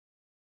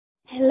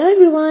Hello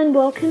everyone,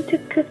 welcome to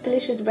Cook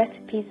Delicious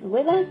Recipes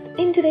with us.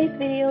 In today's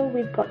video,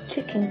 we've got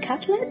chicken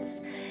cutlets.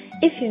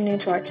 If you're new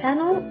to our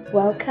channel,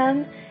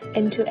 welcome,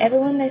 and to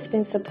everyone that's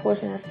been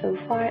supporting us so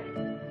far,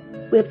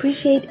 we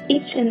appreciate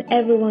each and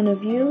every one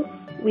of you.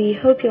 We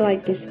hope you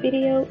like this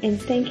video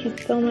and thank you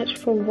so much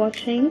for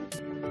watching.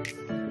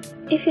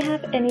 If you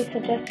have any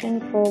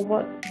suggestions for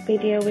what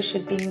video we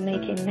should be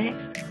making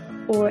next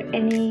or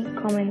any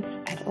comments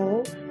at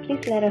all,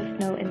 please let us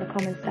know in the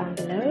comments down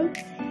below.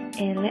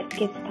 And let's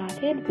get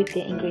started with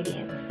the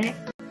ingredients.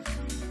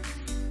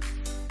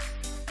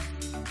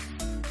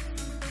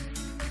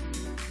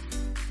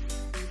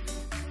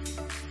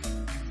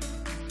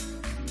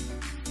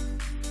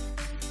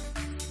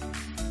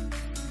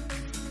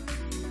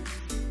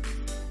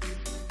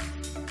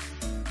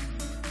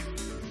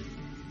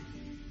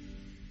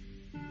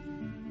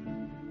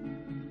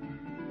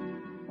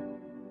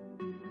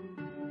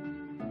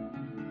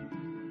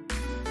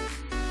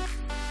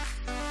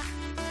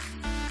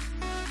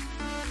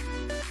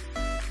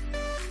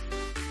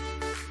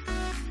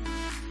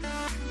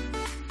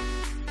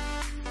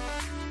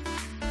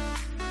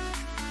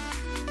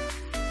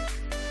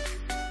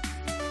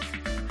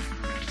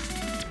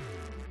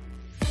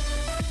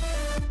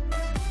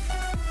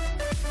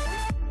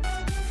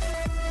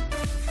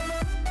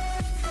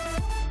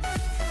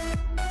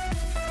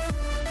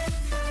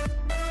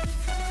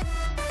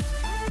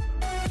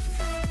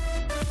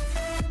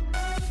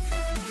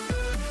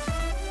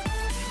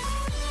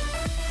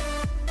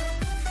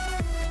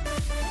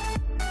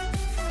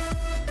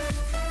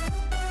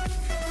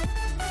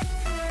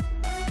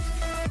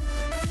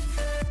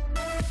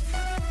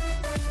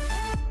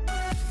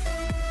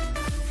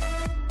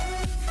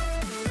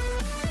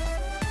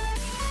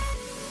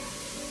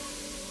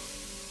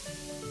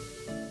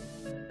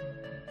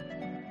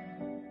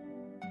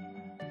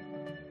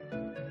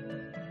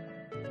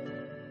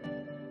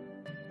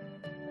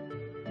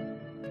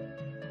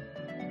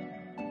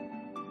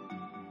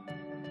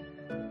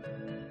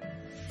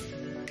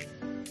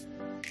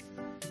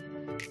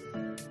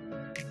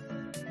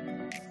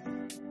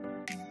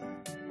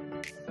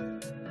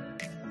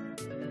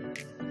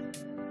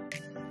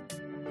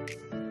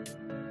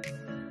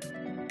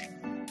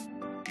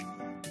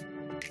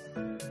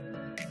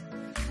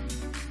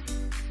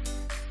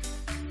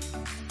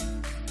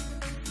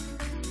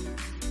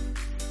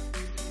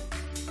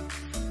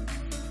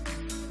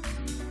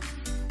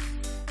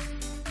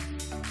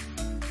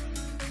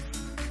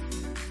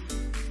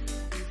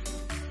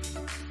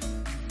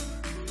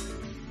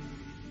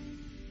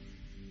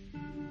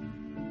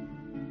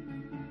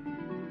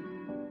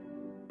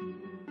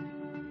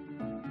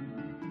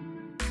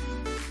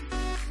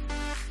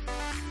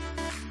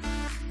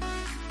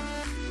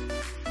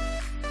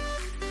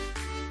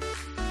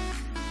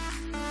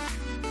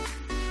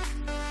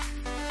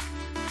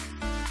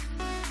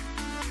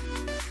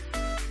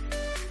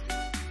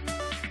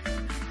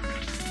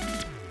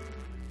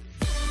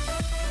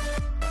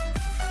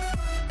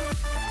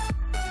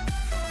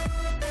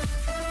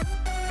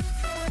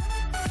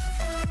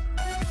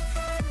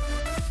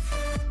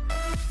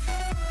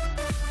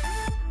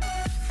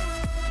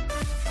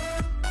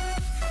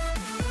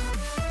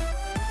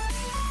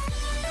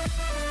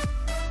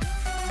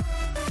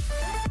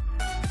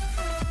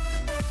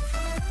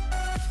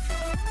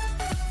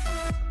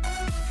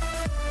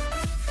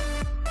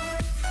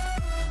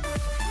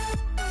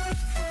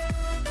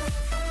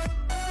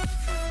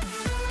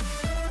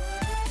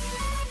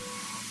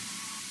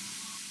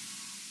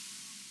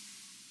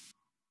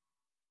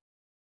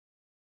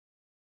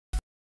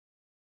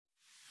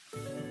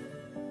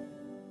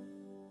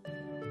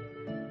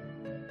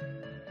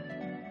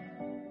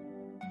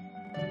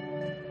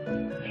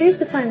 Here's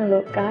the final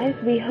look, guys.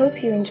 We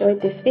hope you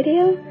enjoyed this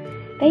video.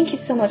 Thank you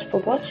so much for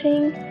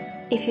watching.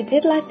 If you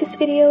did like this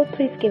video,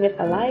 please give it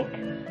a like,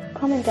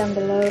 comment down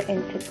below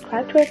and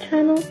subscribe to our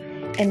channel,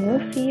 and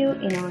we'll see you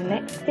in our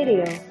next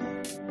video.